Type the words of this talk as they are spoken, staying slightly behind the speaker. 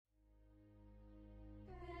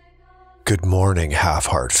Good morning,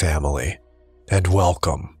 Half-Heart family, and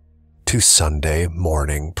welcome to Sunday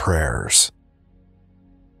Morning Prayers.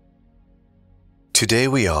 Today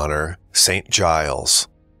we honor Saint Giles.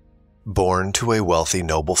 Born to a wealthy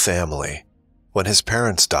noble family, when his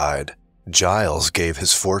parents died, Giles gave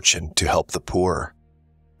his fortune to help the poor.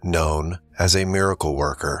 Known as a miracle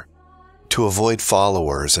worker, to avoid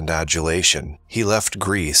followers and adulation, he left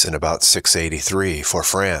Greece in about 683 for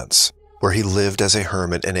France, where he lived as a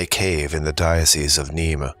hermit in a cave in the diocese of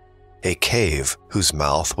Nîmes, a cave whose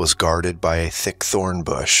mouth was guarded by a thick thorn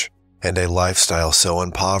bush, and a lifestyle so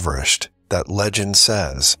impoverished that legend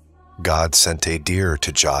says God sent a deer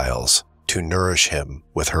to Giles to nourish him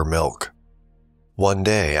with her milk. One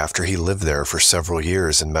day, after he lived there for several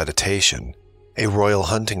years in meditation, a royal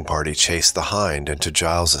hunting party chased the hind into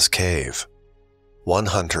Giles's cave. One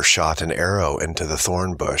hunter shot an arrow into the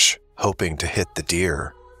thorn bush, hoping to hit the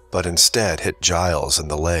deer, but instead hit Giles in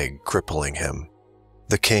the leg, crippling him.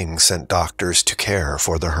 The king sent doctors to care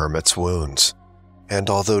for the hermit's wounds, and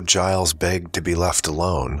although Giles begged to be left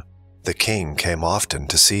alone, the king came often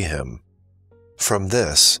to see him. From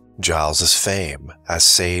this, Giles's fame as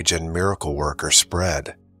sage and miracle worker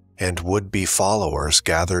spread, and would-be followers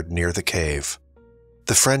gathered near the cave.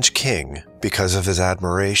 The French king, because of his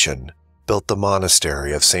admiration, built the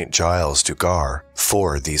monastery of Saint Giles du Gard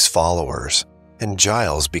for these followers, and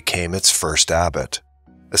Giles became its first abbot,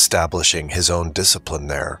 establishing his own discipline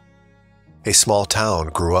there. A small town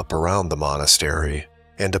grew up around the monastery,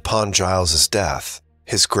 and upon Giles's death,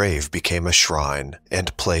 his grave became a shrine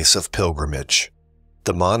and place of pilgrimage.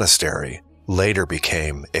 The monastery later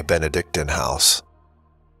became a Benedictine house.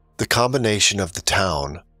 The combination of the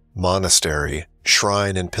town, monastery,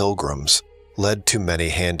 shrine, and pilgrims led to many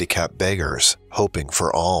handicapped beggars hoping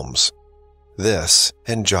for alms. This,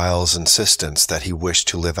 and Giles' insistence that he wished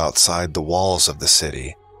to live outside the walls of the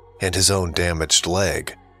city, and his own damaged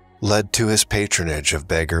leg, led to his patronage of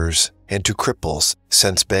beggars and to cripples,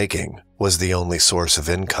 since begging was the only source of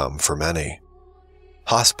income for many.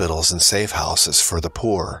 Hospitals and safe houses for the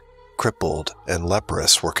poor, crippled, and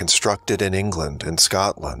leprous were constructed in England and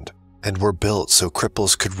Scotland, and were built so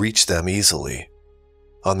cripples could reach them easily.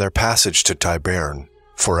 On their passage to Tyburn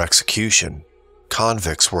for execution,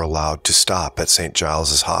 convicts were allowed to stop at St.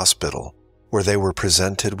 Giles's Hospital, where they were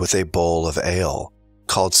presented with a bowl of ale,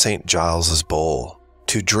 called St. Giles's Bowl,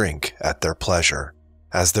 to drink at their pleasure,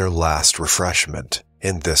 as their last refreshment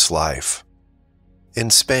in this life. In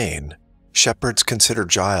Spain, shepherds considered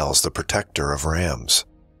Giles the protector of rams.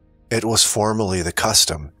 It was formerly the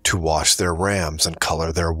custom to wash their rams and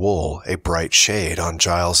color their wool a bright shade on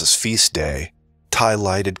Giles's feast day, tie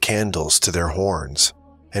lighted candles to their horns,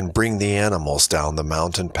 and bring the animals down the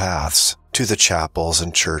mountain paths to the chapels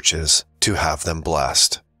and churches to have them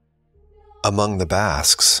blessed. Among the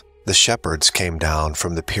Basques, the shepherds came down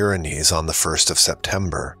from the Pyrenees on the 1st of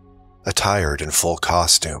September, attired in full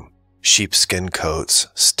costume, sheepskin coats,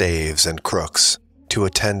 staves, and crooks, to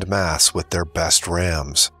attend Mass with their best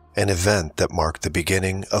rams, an event that marked the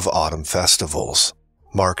beginning of autumn festivals,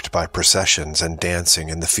 marked by processions and dancing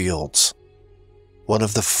in the fields. One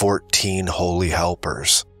of the 14 holy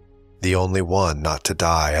helpers, the only one not to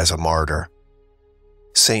die as a martyr.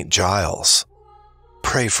 Saint Giles,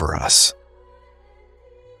 pray for us.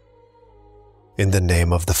 In the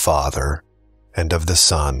name of the Father, and of the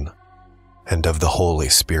Son, and of the Holy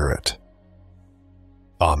Spirit.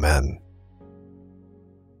 Amen.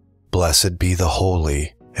 Blessed be the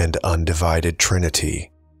Holy and Undivided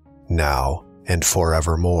Trinity, now and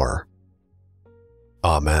forevermore.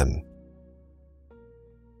 Amen.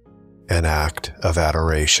 An act of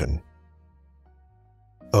adoration.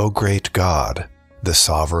 O great God, the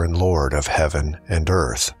sovereign Lord of heaven and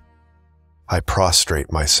earth, I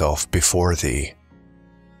prostrate myself before Thee.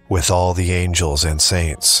 With all the angels and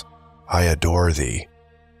saints, I adore Thee.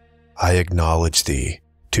 I acknowledge Thee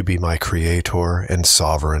to be my Creator and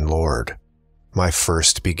sovereign Lord, my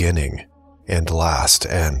first beginning and last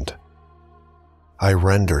end. I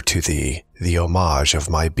render to Thee the homage of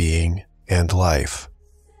my being and life.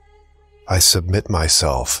 I submit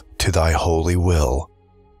myself to Thy holy will,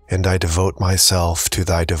 and I devote myself to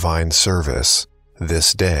Thy divine service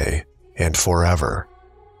this day and forever.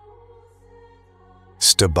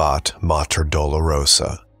 Stabat Mater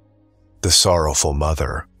Dolorosa. The sorrowful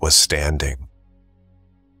mother was standing.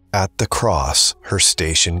 At the cross, her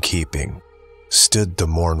station keeping, stood the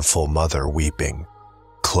mournful mother weeping,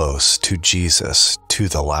 close to Jesus to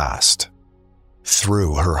the last.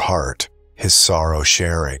 Through her heart, his sorrow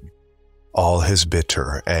sharing, all his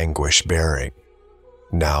bitter anguish bearing.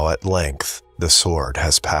 Now at length the sword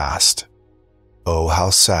has passed. Oh,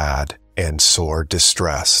 how sad and sore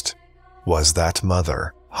distressed was that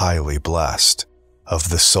mother highly blessed, of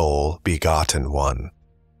the sole begotten one.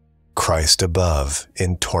 Christ above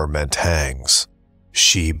in torment hangs,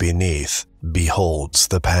 she beneath beholds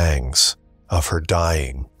the pangs of her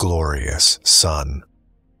dying glorious Son.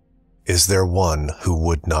 Is there one who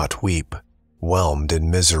would not weep, whelmed in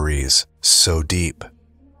miseries so deep,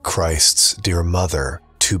 Christ's dear mother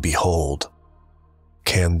to behold?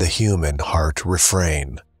 Can the human heart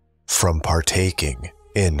refrain from partaking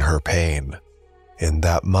in her pain, in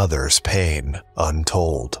that mother's pain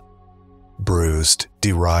untold? Bruised,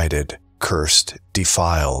 derided, cursed,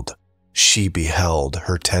 defiled, she beheld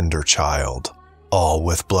her tender child, all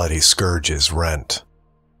with bloody scourges rent.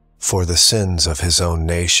 For the sins of his own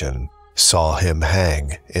nation saw him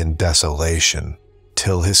hang in desolation,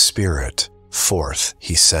 till his Spirit forth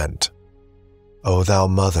he sent. O thou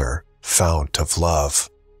Mother, fount of love,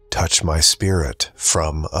 touch my spirit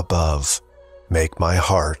from above, make my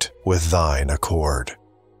heart with thine accord.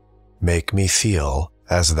 Make me feel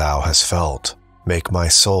as thou hast felt, make my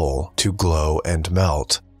soul to glow and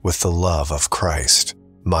melt with the love of Christ,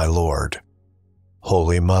 my Lord.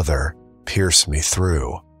 Holy Mother, pierce me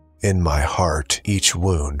through, in my heart each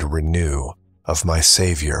wound renew of my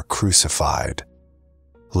Savior crucified.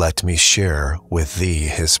 Let me share with thee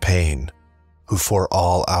his pain, who for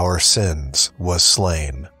all our sins was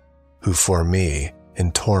slain, who for me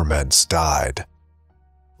in torments died.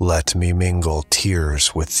 Let me mingle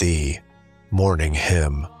tears with thee, mourning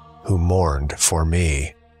him who mourned for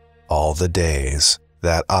me, all the days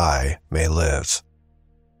that I may live.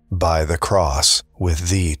 By the cross with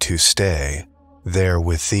thee to stay, there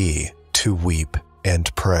with thee to weep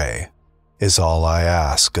and pray, is all I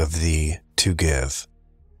ask of thee to give.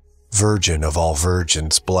 Virgin of all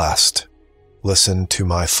virgins blessed, listen to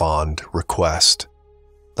my fond request.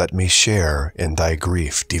 Let me share in thy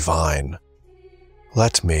grief divine.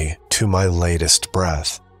 Let me, to my latest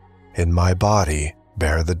breath, in my body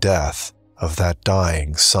bear the death of that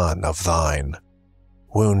dying Son of thine.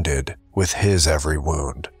 Wounded with his every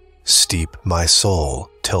wound, steep my soul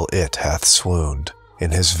till it hath swooned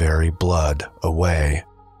in his very blood away.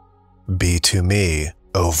 Be to me,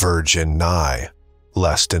 O Virgin, nigh,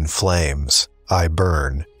 lest in flames I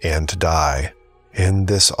burn and die in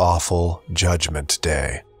this awful judgment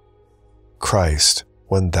day. Christ,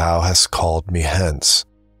 when thou hast called me hence,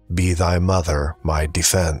 be thy mother my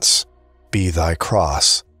defense, be thy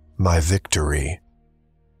cross my victory.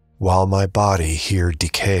 While my body here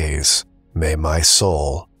decays, may my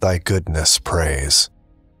soul thy goodness praise,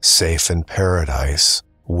 safe in paradise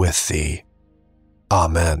with thee.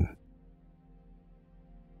 Amen.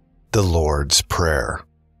 The Lord's Prayer.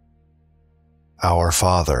 Our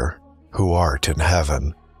Father, who art in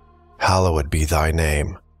heaven, hallowed be thy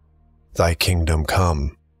name. Thy kingdom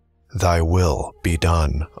come, thy will be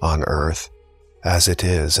done on earth as it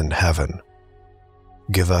is in heaven.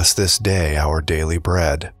 Give us this day our daily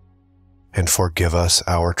bread, and forgive us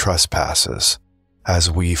our trespasses,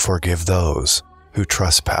 as we forgive those who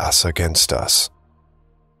trespass against us.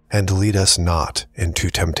 And lead us not into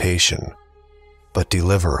temptation, but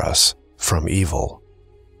deliver us from evil.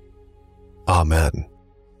 Amen.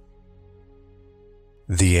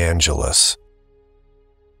 The Angelus.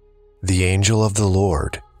 The angel of the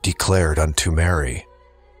Lord declared unto Mary,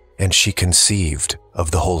 and she conceived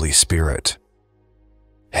of the Holy Spirit.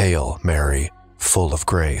 Hail, Mary, full of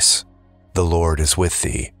grace, the Lord is with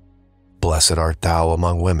thee. Blessed art thou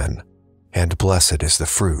among women, and blessed is the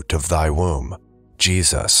fruit of thy womb,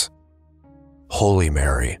 Jesus. Holy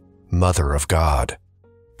Mary, Mother of God,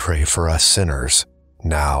 pray for us sinners,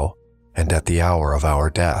 now and at the hour of our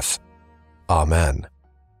death. Amen.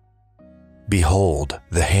 Behold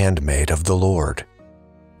the handmaid of the Lord.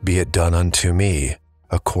 Be it done unto me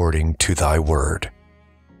according to thy word.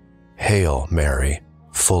 Hail, Mary,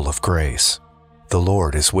 full of grace, the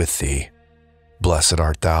Lord is with thee. Blessed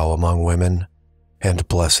art thou among women, and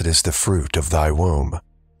blessed is the fruit of thy womb,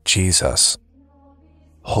 Jesus.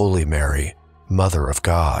 Holy Mary, Mother of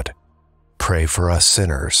God, pray for us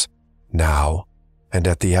sinners, now and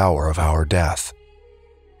at the hour of our death.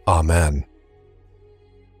 Amen.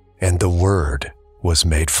 And the Word was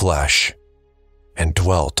made flesh, and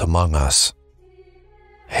dwelt among us.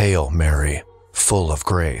 Hail, Mary, full of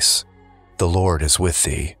grace, the Lord is with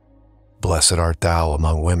thee. Blessed art thou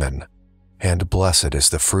among women, and blessed is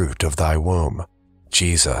the fruit of thy womb,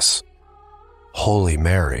 Jesus. Holy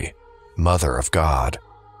Mary, Mother of God,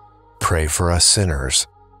 pray for us sinners,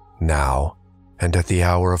 now and at the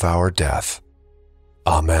hour of our death.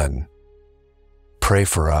 Amen. Pray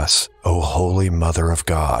for us, O Holy Mother of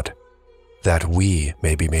God, that we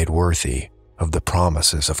may be made worthy of the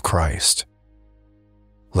promises of Christ.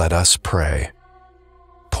 Let us pray.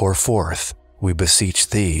 Pour forth, we beseech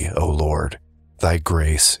Thee, O Lord, Thy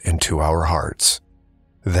grace into our hearts,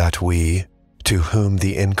 that we, to whom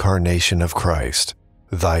the incarnation of Christ,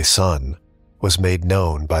 Thy Son, was made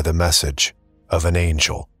known by the message of an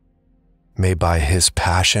angel, may by His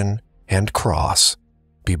passion and cross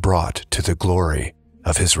be brought to the glory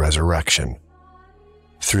of His resurrection,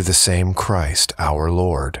 through the same Christ our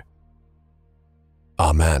Lord.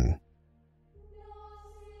 Amen.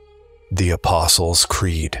 The Apostles'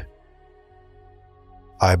 Creed.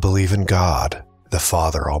 I believe in God, the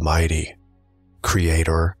Father Almighty,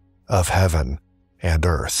 Creator of heaven and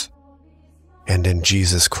earth, and in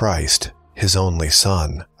Jesus Christ, His only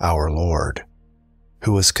Son, our Lord,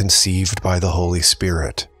 who was conceived by the Holy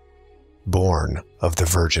Spirit, born of the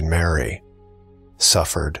Virgin Mary,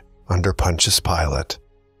 suffered under Pontius Pilate,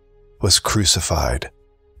 was crucified,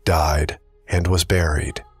 died, and was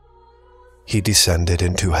buried. He descended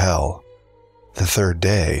into hell. The third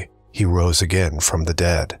day He rose again from the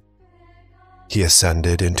dead. He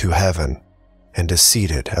ascended into heaven and is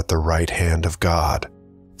seated at the right hand of God,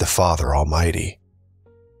 the Father Almighty.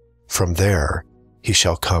 From there He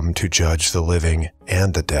shall come to judge the living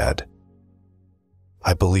and the dead.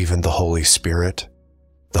 I believe in the Holy Spirit,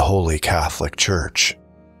 the Holy Catholic Church,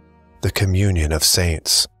 the communion of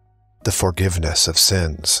saints, the forgiveness of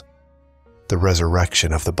sins, the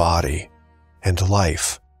resurrection of the body, and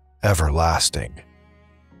life everlasting.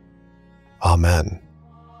 Amen.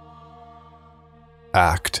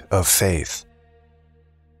 Act of Faith.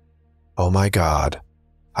 O my God,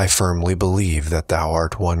 I firmly believe that Thou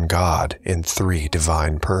art one God in three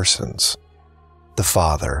divine persons, the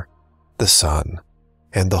Father, the Son,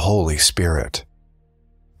 and the Holy Spirit.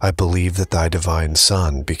 I believe that Thy divine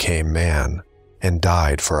Son became man and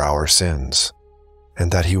died for our sins,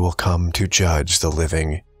 and that He will come to judge the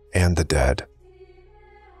living and the dead.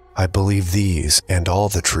 I believe these and all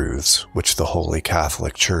the truths which the Holy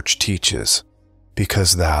Catholic Church teaches,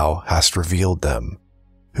 because Thou hast revealed them,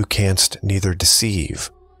 who canst neither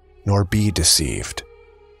deceive nor be deceived.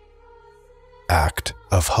 Act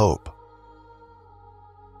of Hope.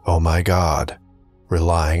 O my God,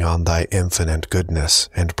 relying on Thy infinite goodness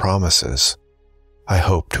and promises, I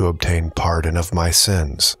hope to obtain pardon of my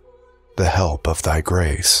sins, the help of Thy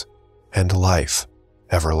grace, and life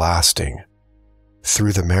everlasting,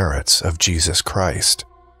 through the merits of Jesus Christ,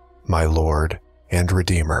 my Lord and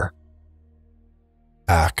Redeemer.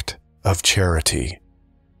 Act of Charity.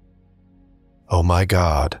 O my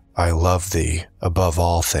God, I love Thee above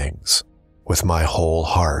all things, with my whole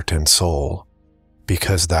heart and soul,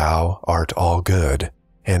 because Thou art all good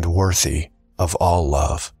and worthy of all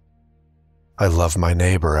love. I love my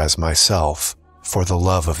neighbor as myself for the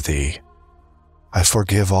love of Thee. I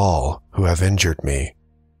forgive all who have injured me,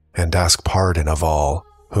 and ask pardon of all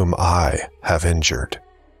whom I have injured.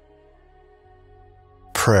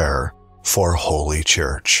 Prayer for Holy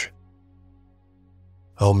Church.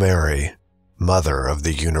 O Mary, Mother of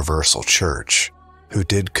the Universal Church, who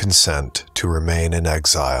did consent to remain in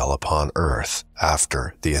exile upon earth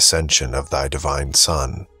after the ascension of Thy divine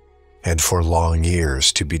Son, and for long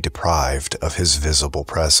years to be deprived of His visible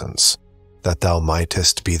presence, that Thou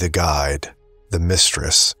mightest be the guide, the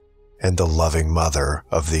mistress, and the loving mother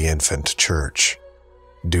of the infant Church,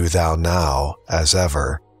 do Thou now, as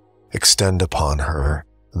ever, extend upon her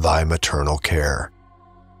Thy maternal care.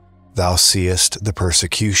 Thou seest the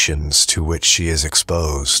persecutions to which she is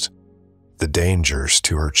exposed, the dangers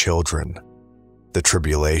to her children, the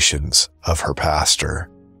tribulations of her pastor.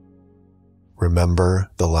 Remember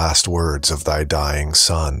the last words of Thy dying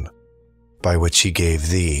Son, by which He gave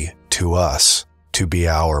Thee to us to be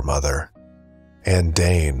our mother, and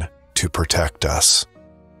deign to protect us,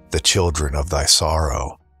 the children of Thy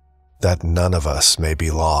sorrow, that none of us may be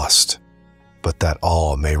lost, but that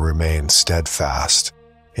all may remain steadfast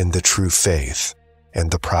in the true faith and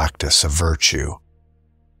the practice of virtue.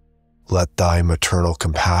 Let Thy maternal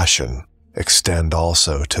compassion extend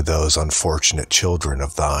also to those unfortunate children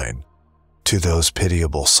of Thine, to those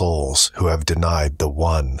pitiable souls who have denied the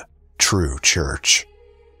one true Church,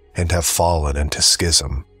 and have fallen into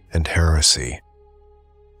schism and heresy,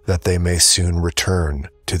 that they may soon return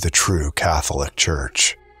to the true Catholic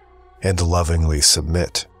Church, and lovingly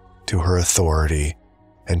submit to her authority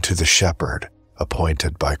and to the shepherd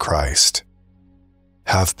appointed by Christ.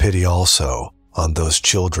 Have pity also on those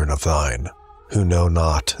children of Thine who know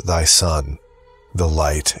not Thy Son, the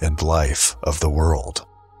light and life of the world.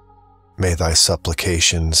 May Thy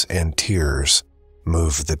supplications and tears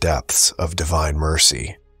move the depths of divine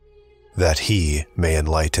mercy, that He may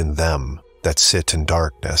enlighten them that sit in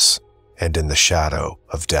darkness and in the shadow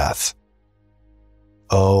of death.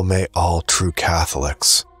 Oh, may all true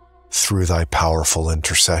Catholics, through thy powerful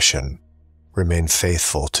intercession, remain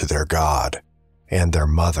faithful to their God and their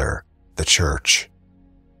mother, the Church.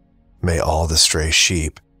 May all the stray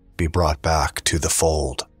sheep be brought back to the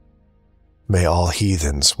fold. May all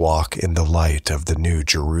heathens walk in the light of the New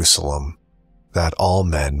Jerusalem, that all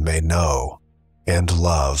men may know and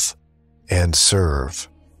love and serve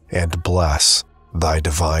and bless thy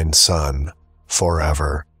divine Son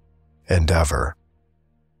forever and ever.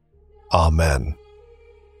 Amen.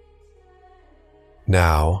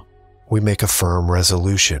 Now, we make a firm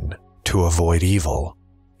resolution to avoid evil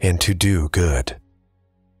and to do good.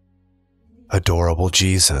 Adorable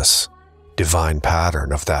Jesus, divine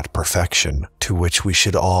pattern of that perfection to which we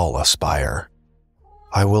should all aspire,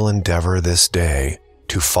 I will endeavor this day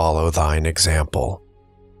to follow thine example,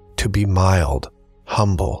 to be mild,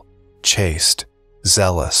 humble, chaste,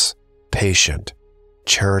 zealous, patient,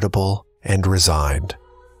 charitable, and resigned.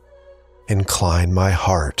 Incline my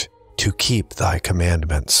heart to keep thy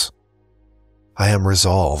commandments. I am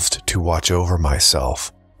resolved to watch over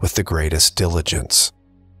myself with the greatest diligence,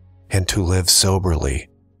 and to live soberly,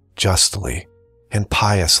 justly, and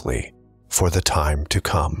piously for the time to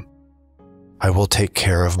come. I will take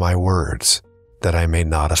care of my words, that I may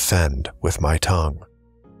not offend with my tongue.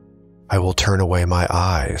 I will turn away my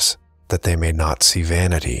eyes, that they may not see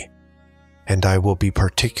vanity, and I will be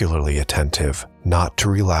particularly attentive not to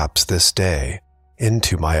relapse this day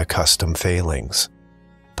into my accustomed failings,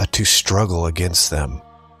 but to struggle against them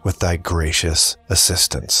with thy gracious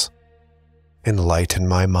assistance. Enlighten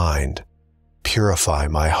my mind, purify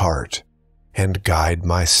my heart, and guide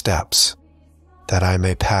my steps, that I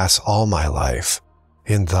may pass all my life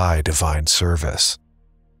in thy divine service.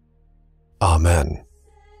 Amen.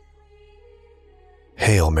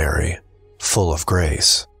 Hail Mary, full of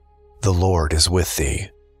grace, the Lord is with thee.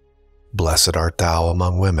 Blessed art thou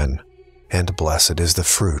among women, and blessed is the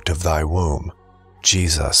fruit of thy womb,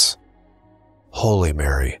 Jesus. Holy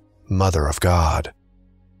Mary, Mother of God,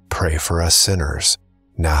 pray for us sinners,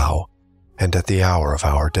 now and at the hour of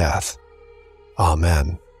our death.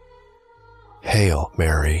 Amen. Hail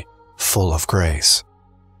Mary, full of grace,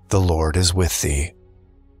 the Lord is with thee.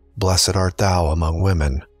 Blessed art thou among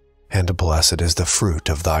women, and blessed is the fruit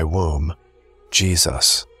of thy womb,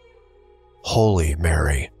 Jesus. Holy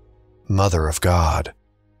Mary, Mother of God,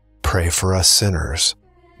 pray for us sinners,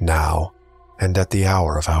 now and at the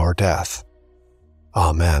hour of our death.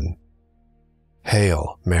 Amen.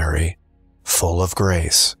 Hail Mary, full of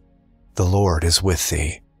grace, the Lord is with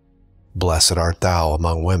thee. Blessed art thou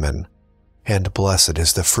among women, and blessed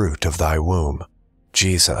is the fruit of thy womb,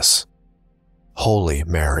 Jesus. Holy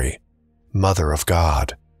Mary, Mother of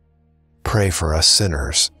God, pray for us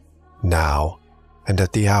sinners, now and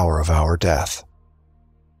at the hour of our death.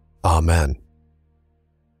 Amen.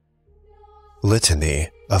 Litany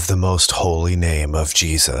of the Most Holy Name of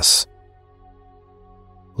Jesus.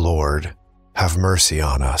 Lord, have mercy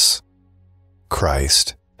on us.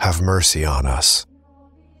 Christ, have mercy on us.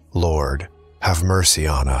 Lord, have mercy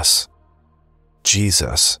on us.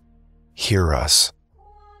 Jesus, hear us.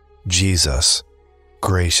 Jesus,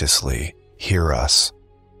 graciously hear us.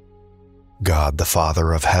 God the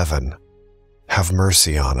Father of heaven, have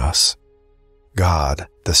mercy on us. God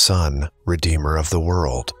the Son, Redeemer of the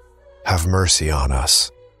world, have mercy on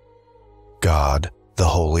us. God the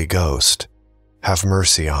Holy Ghost, have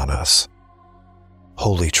mercy on us.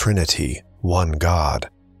 Holy Trinity, one God,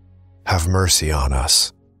 have mercy on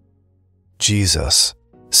us. Jesus,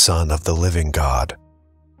 Son of the living God,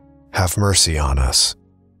 have mercy on us.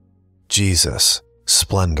 Jesus,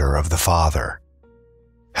 splendor of the Father,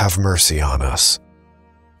 have mercy on us.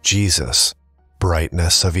 Jesus,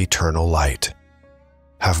 brightness of eternal light,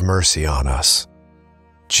 have mercy on us.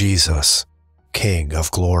 Jesus, King of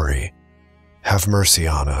glory, have mercy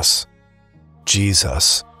on us.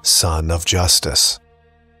 Jesus, Son of justice,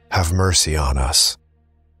 have mercy on us.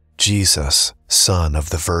 Jesus, Son of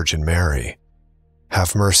the Virgin Mary,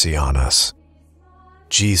 have mercy on us.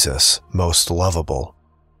 Jesus, most lovable,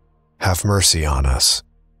 have mercy on us.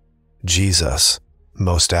 Jesus,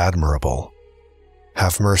 most admirable,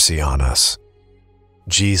 have mercy on us.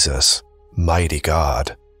 Jesus, mighty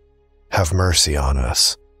God, have mercy on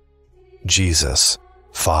us. Jesus,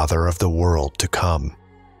 Father of the world to come,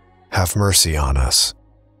 have mercy on us.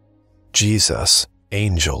 Jesus,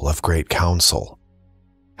 Angel of great counsel,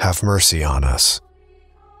 have mercy on us.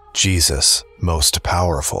 Jesus, most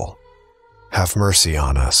powerful, have mercy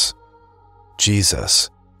on us. Jesus,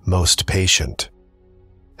 most patient,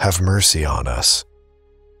 have mercy on us.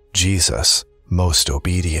 Jesus, most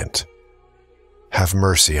obedient, have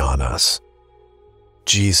mercy on us.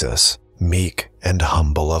 Jesus, meek and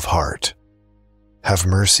humble of heart, have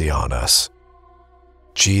mercy on us.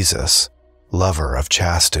 Jesus, lover of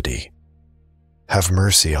chastity, have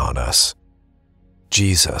mercy on us.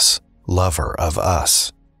 Jesus, lover of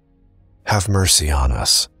us, have mercy on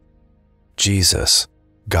us. Jesus,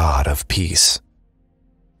 God of peace,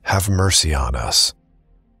 have mercy on us.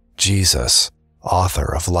 Jesus,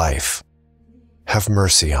 author of life, have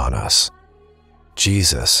mercy on us.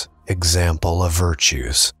 Jesus, example of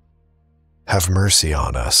virtues, have mercy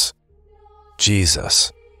on us.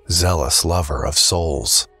 Jesus, zealous lover of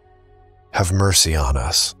souls, have mercy on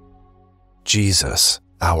us. Jesus,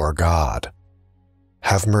 our God,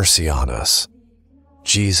 have mercy on us.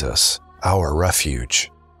 Jesus, our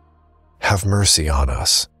refuge, have mercy on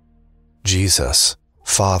us. Jesus,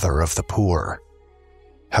 Father of the poor,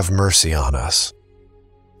 have mercy on us.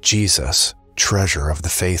 Jesus, treasure of the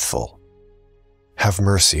faithful, have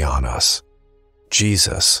mercy on us.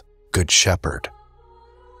 Jesus, Good Shepherd,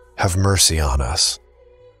 have mercy on us.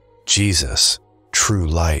 Jesus, true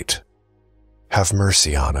light, have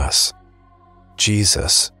mercy on us.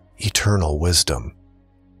 Jesus, eternal wisdom,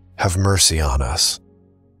 have mercy on us.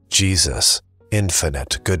 Jesus,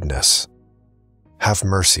 infinite goodness, have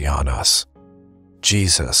mercy on us.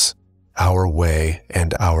 Jesus, our way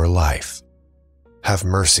and our life, have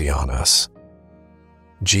mercy on us.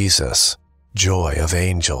 Jesus, joy of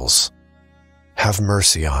angels, have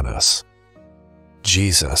mercy on us.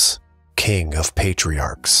 Jesus, King of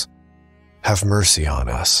patriarchs, have mercy on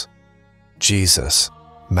us. Jesus,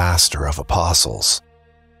 Master of apostles,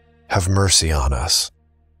 have mercy on us.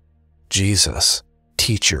 Jesus,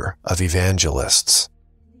 Teacher of evangelists,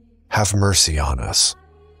 have mercy on us.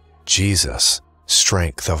 Jesus,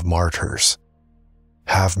 Strength of martyrs,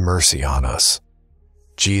 have mercy on us.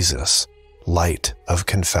 Jesus, Light of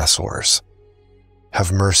confessors,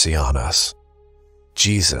 have mercy on us.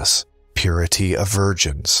 Jesus, Purity of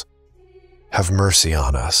virgins, have mercy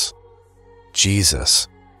on us. Jesus,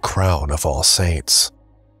 Crown of all saints,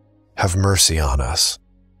 have mercy on us.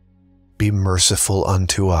 Be merciful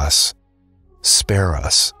unto us. Spare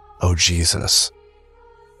us, O Jesus.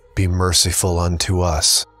 Be merciful unto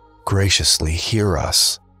us. Graciously hear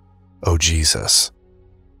us, O Jesus.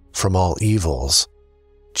 From all evils,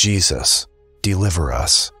 Jesus, deliver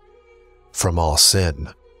us. From all sin,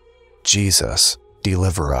 Jesus,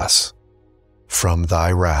 deliver us. From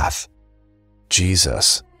thy wrath,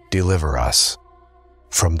 Jesus, deliver us.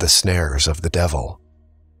 From the snares of the devil,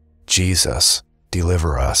 Jesus,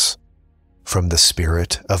 deliver us. From the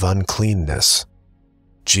spirit of uncleanness,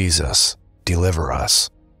 Jesus, deliver us.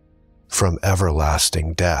 From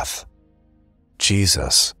everlasting death,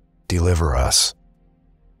 Jesus, deliver us.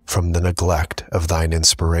 From the neglect of thine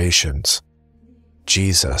inspirations,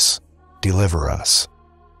 Jesus, deliver us.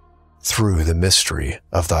 Through the mystery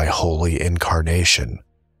of thy holy incarnation,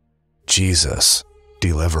 Jesus,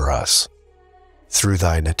 deliver us. Through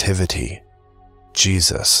thy nativity,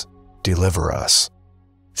 Jesus, deliver us.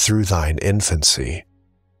 Through thine infancy,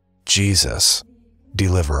 Jesus,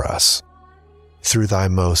 deliver us. Through thy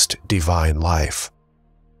most divine life,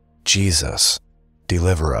 Jesus,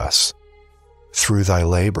 deliver us. Through thy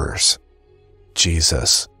labors,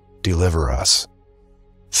 Jesus, deliver us.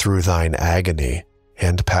 Through thine agony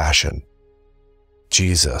and passion,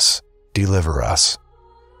 Jesus, deliver us.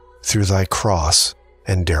 Through thy cross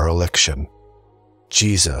and dereliction,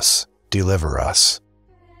 Jesus, deliver us.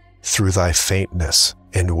 Through thy faintness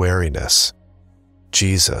and weariness,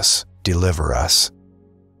 Jesus, deliver us.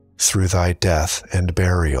 Through thy death and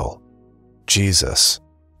burial, Jesus,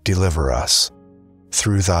 deliver us.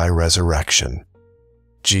 Through thy resurrection,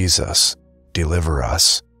 Jesus, deliver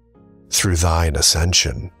us. Through thine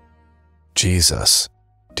ascension, Jesus,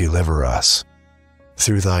 deliver us.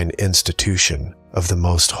 Through thine institution of the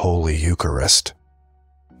most holy Eucharist,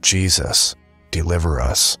 Jesus, deliver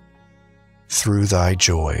us. Through thy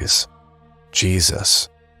joys, Jesus,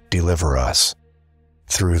 deliver us.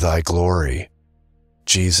 Through thy glory,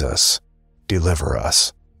 Jesus, deliver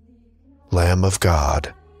us. Lamb of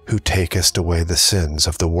God, who takest away the sins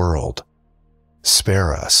of the world,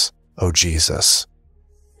 spare us, O Jesus.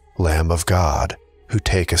 Lamb of God, who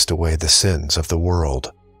takest away the sins of the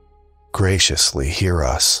world, graciously hear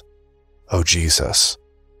us, O Jesus.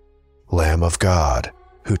 Lamb of God,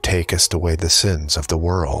 who takest away the sins of the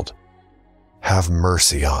world, have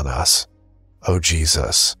mercy on us, O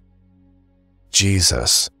Jesus.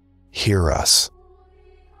 Jesus, hear us.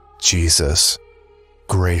 Jesus,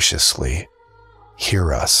 graciously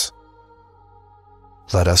hear us.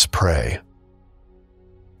 Let us pray.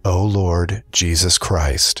 O Lord Jesus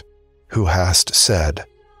Christ, who hast said,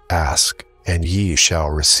 Ask, and ye shall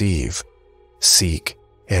receive, seek,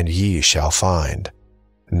 and ye shall find.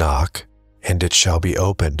 Knock, and it shall be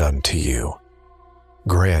opened unto you.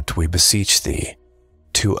 Grant, we beseech thee,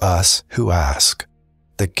 to us who ask,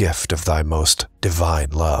 the gift of thy most divine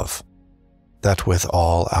love, that with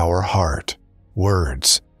all our heart,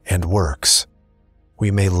 words, and works, we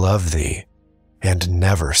may love thee and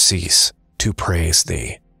never cease to praise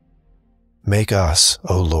thee. Make us,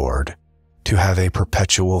 O Lord, to have a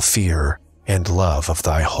perpetual fear and love of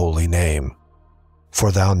thy holy name,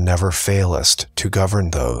 for thou never failest to govern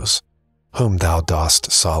those whom thou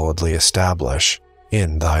dost solidly establish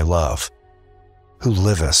in thy love, who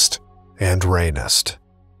livest and reignest.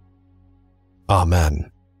 Amen.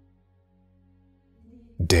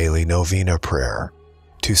 Daily Novena Prayer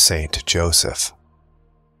to Saint Joseph.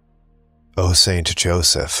 O Saint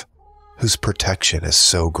Joseph, whose protection is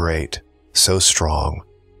so great, so strong,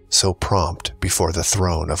 so prompt before the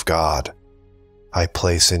throne of God, I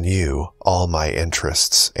place in you all my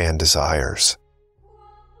interests and desires.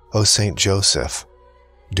 O Saint Joseph,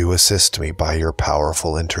 do assist me by your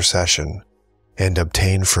powerful intercession, and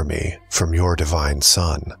obtain for me from your divine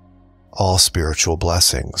Son all spiritual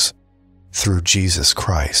blessings, through Jesus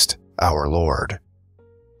Christ our Lord,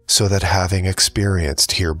 so that having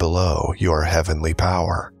experienced here below your heavenly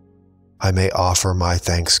power, I may offer my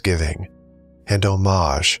thanksgiving and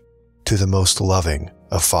homage to the most loving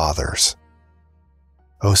of fathers.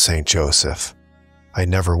 O Saint Joseph, I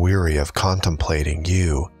never weary of contemplating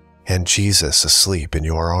you and Jesus asleep in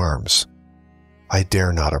your arms. I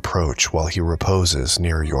dare not approach while he reposes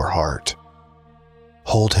near your heart.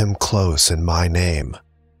 Hold him close in my name,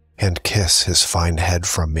 and kiss his fine head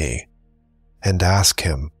from me, and ask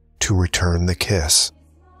him to return the kiss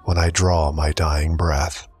when I draw my dying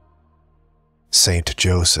breath. Saint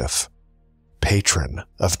Joseph, patron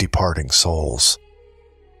of departing souls,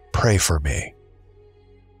 pray for me.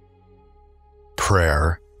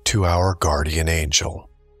 Prayer to our guardian angel.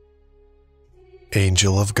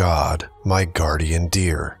 Angel of God, my guardian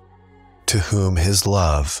dear, to whom his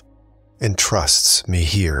love entrusts me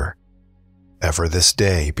here, ever this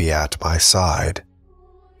day be at my side,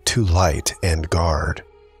 to light and guard,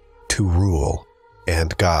 to rule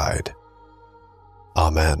and guide.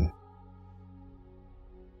 Amen.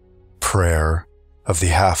 Prayer of the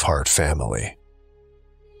Half-Heart Family.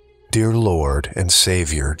 Dear Lord and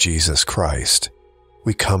Savior Jesus Christ,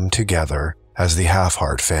 we come together as the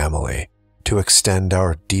Half-Heart Family to extend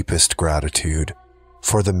our deepest gratitude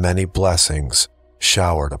for the many blessings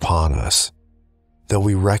showered upon us, though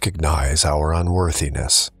we recognize our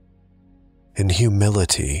unworthiness. In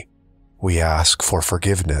humility, we ask for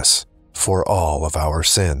forgiveness for all of our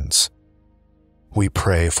sins. We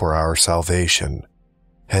pray for our salvation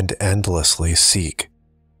and endlessly seek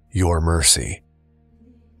your mercy.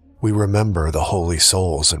 We remember the holy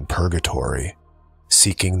souls in purgatory,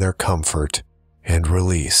 seeking their comfort and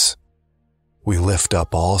release. We lift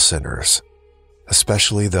up all sinners,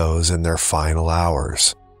 especially those in their final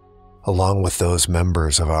hours, along with those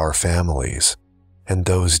members of our families and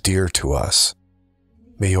those dear to us.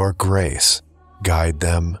 May your grace guide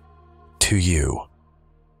them to you.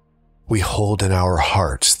 We hold in our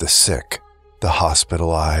hearts the sick, the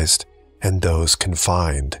hospitalized, and those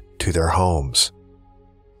confined to their homes.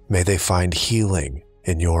 May they find healing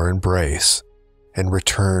in your embrace and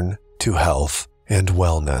return to health and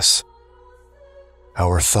wellness.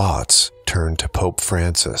 Our thoughts turn to Pope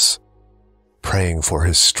Francis, praying for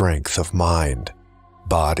his strength of mind,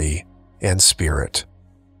 body, and spirit.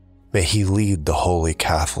 May he lead the Holy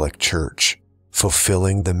Catholic Church,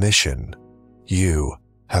 fulfilling the mission you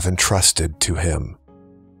have entrusted to him.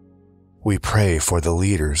 We pray for the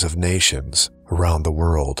leaders of nations around the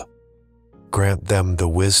world. Grant them the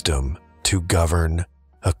wisdom to govern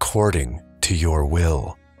according to your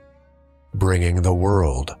will, bringing the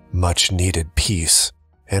world much-needed peace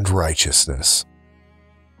and righteousness.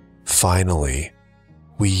 Finally,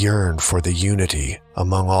 we yearn for the unity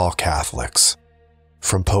among all Catholics,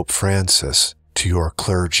 from Pope Francis to your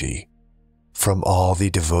clergy, from all the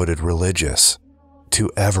devoted religious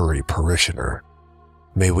to every parishioner.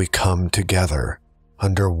 May we come together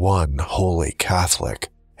under one holy Catholic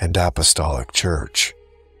and Apostolic Church,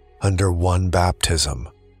 under one baptism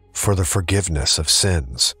for the forgiveness of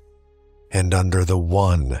sins, and under the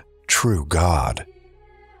one true God,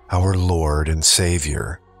 our Lord and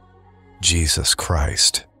Savior, Jesus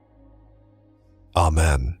Christ.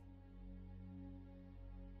 Amen.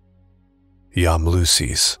 Iam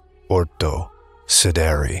lucis orto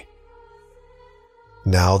sederi.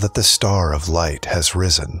 Now that the star of light has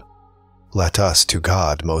risen, let us to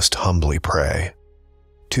God most humbly pray,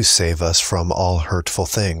 to save us from all hurtful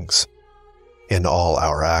things, in all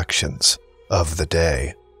our actions of the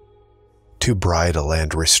day to bridle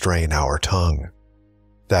and restrain our tongue,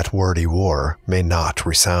 that wordy war may not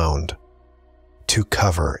resound, to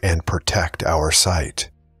cover and protect our sight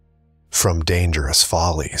from dangerous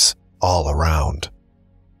follies all around,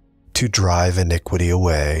 to drive iniquity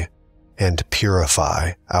away and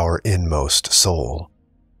purify our inmost soul,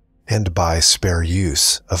 and by spare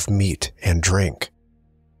use of meat and drink,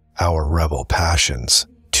 our rebel passions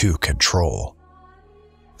to control,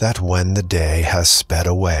 that when the day has sped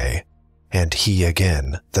away, and he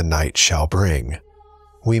again the night shall bring,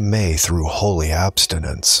 we may through holy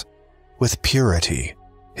abstinence, with purity,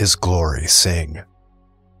 his glory sing.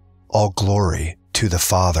 All glory to the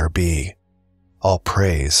Father be, all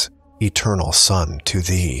praise, eternal Son, to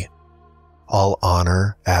thee, all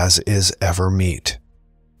honor as is ever meet,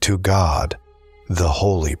 to God, the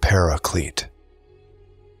Holy Paraclete.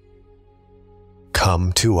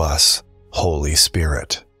 Come to us, Holy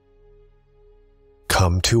Spirit.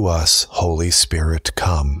 Come to us, Holy Spirit,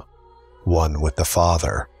 come, one with the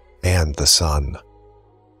Father and the Son.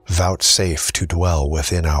 Vouchsafe to dwell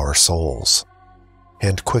within our souls,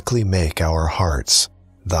 and quickly make our hearts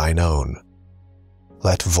thine own.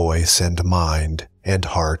 Let voice and mind and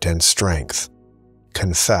heart and strength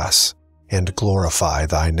confess and glorify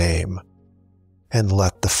thy name, and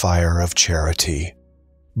let the fire of charity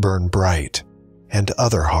burn bright and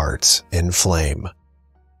other hearts inflame.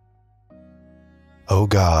 O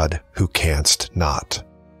God, who canst not.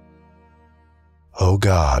 O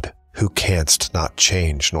God, who canst not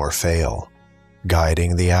change nor fail,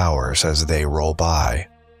 guiding the hours as they roll by,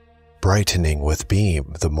 brightening with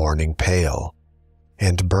beam the morning pale,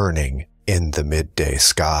 and burning in the midday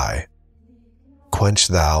sky. Quench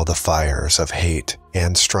thou the fires of hate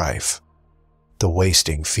and strife, the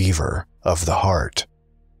wasting fever of the heart.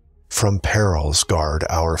 From perils guard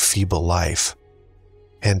our feeble life,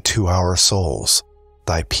 and to our souls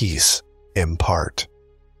thy peace impart.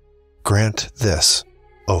 Grant this,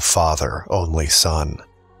 O Father, only Son,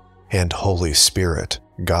 and Holy Spirit,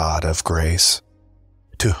 God of grace,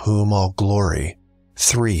 to whom all glory,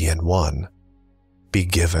 three in one, be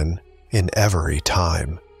given in every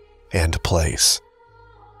time and place.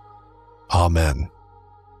 Amen.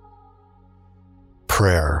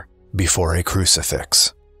 Prayer before a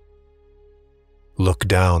crucifix. Look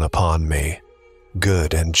down upon me,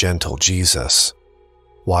 good and gentle Jesus,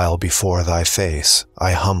 while before thy face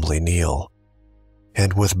I humbly kneel,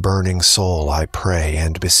 and with burning soul I pray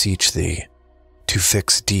and beseech thee to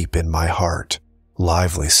fix deep in my heart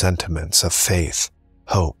lively sentiments of faith,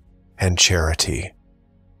 hope, and charity,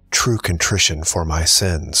 true contrition for my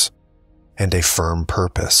sins, and a firm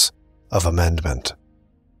purpose of amendment,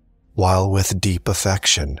 while with deep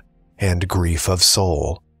affection and grief of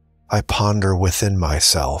soul I ponder within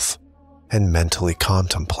myself and mentally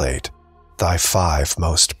contemplate thy 5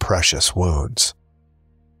 most precious wounds,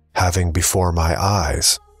 having before my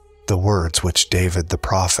eyes the words which David the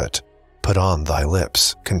prophet put on thy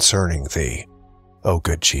lips concerning thee, O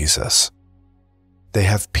good Jesus. They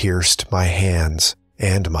have pierced my hands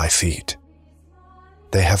and my feet.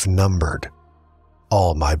 They have numbered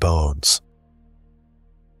all my bones.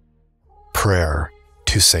 Prayer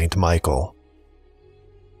to Saint Michael.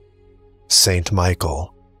 Saint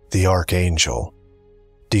Michael, the Archangel,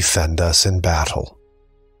 defend us in battle.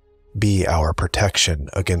 Be our protection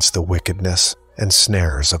against the wickedness and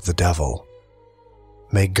snares of the devil.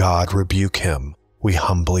 May God rebuke him, we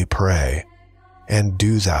humbly pray, and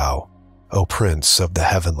do thou, O Prince of the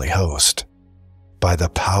heavenly host, by the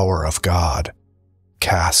power of God,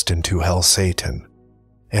 cast into hell Satan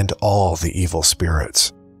and all the evil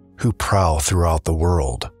spirits who prowl throughout the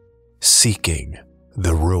world, seeking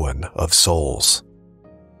the ruin of souls.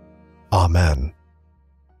 Amen.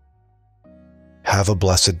 Have a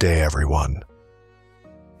blessed day, everyone.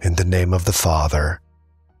 In the name of the Father,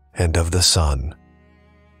 and of the Son,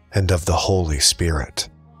 and of the Holy Spirit.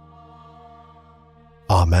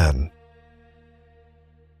 Amen.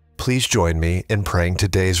 Please join me in praying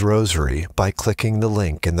today's rosary by clicking the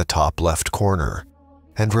link in the top left corner.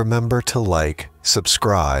 And remember to like,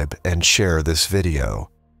 subscribe, and share this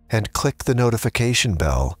video, and click the notification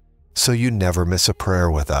bell so you never miss a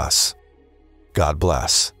prayer with us. God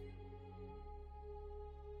bless.